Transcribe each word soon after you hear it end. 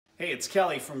Hey, it's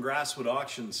Kelly from Grasswood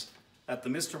Auctions at the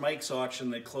Mr. Mike's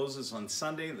auction that closes on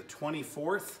Sunday the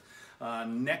 24th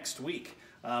next week.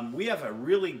 We have a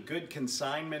really good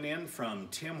consignment in from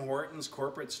Tim Hortons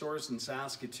corporate stores in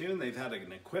Saskatoon. They've had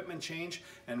an equipment change,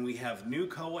 and we have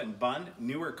Nuco and Bunn,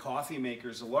 newer coffee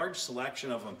makers, a large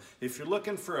selection of them. If you're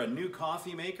looking for a new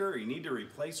coffee maker or you need to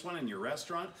replace one in your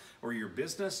restaurant or your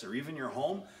business or even your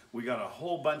home, we got a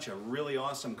whole bunch of really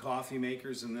awesome coffee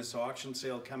makers in this auction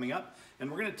sale coming up. And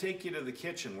we're going to take you to the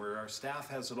kitchen where our staff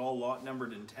has it all lot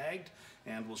numbered and tagged,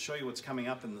 and we'll show you what's coming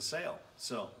up in the sale.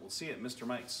 So we'll see you at Mr.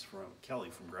 Mike's from Kelly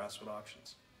from Grasswood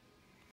Auctions.